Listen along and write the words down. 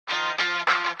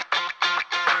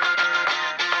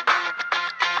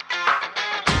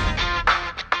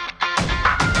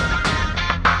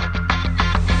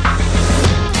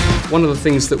One of the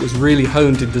things that was really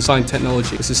honed in design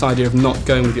technology is this idea of not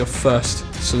going with your first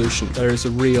solution. There is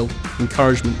a real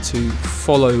encouragement to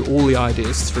follow all the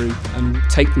ideas through and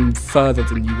take them further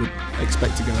than you would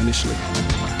expect to go initially.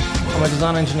 I'm a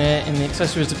design engineer in the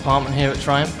accessories department here at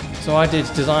Triumph. So I did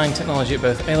design technology at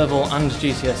both A-level and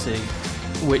GCSE,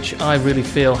 which I really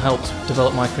feel helped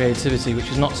develop my creativity,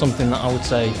 which is not something that I would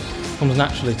say comes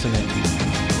naturally to me.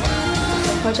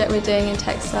 The project we're doing in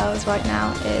textiles right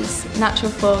now is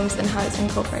natural forms and how it's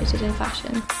incorporated in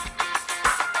fashion.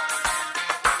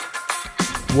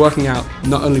 Working out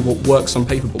not only what works on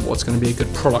paper but what's going to be a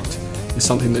good product is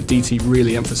something that DT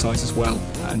really emphasises well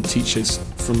and teaches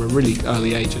from a really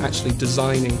early age, actually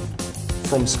designing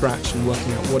from scratch and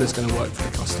working out what is going to work for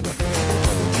the customer.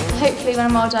 Hopefully when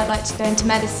I'm older I'd like to go into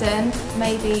medicine,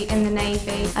 maybe in the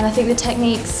Navy, and I think the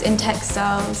techniques in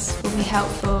textiles will be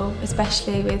helpful,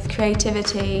 especially with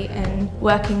creativity and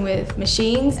working with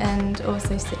machines and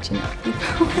also stitching up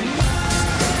people.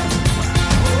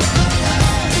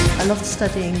 I loved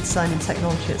studying design and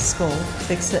technology at school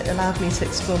because it allowed me to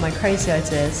explore my crazy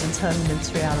ideas and turn them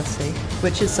into reality,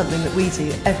 which is something that we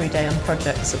do every day on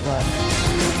projects at work.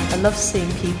 I love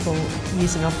seeing people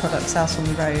using our products out on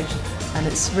the road, and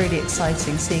it's really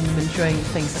exciting seeing them enjoying the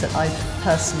things that I've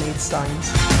personally designed.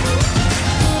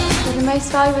 So the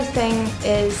most valuable thing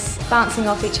is bouncing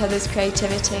off each other's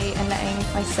creativity and letting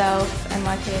myself and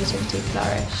my creativity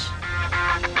flourish.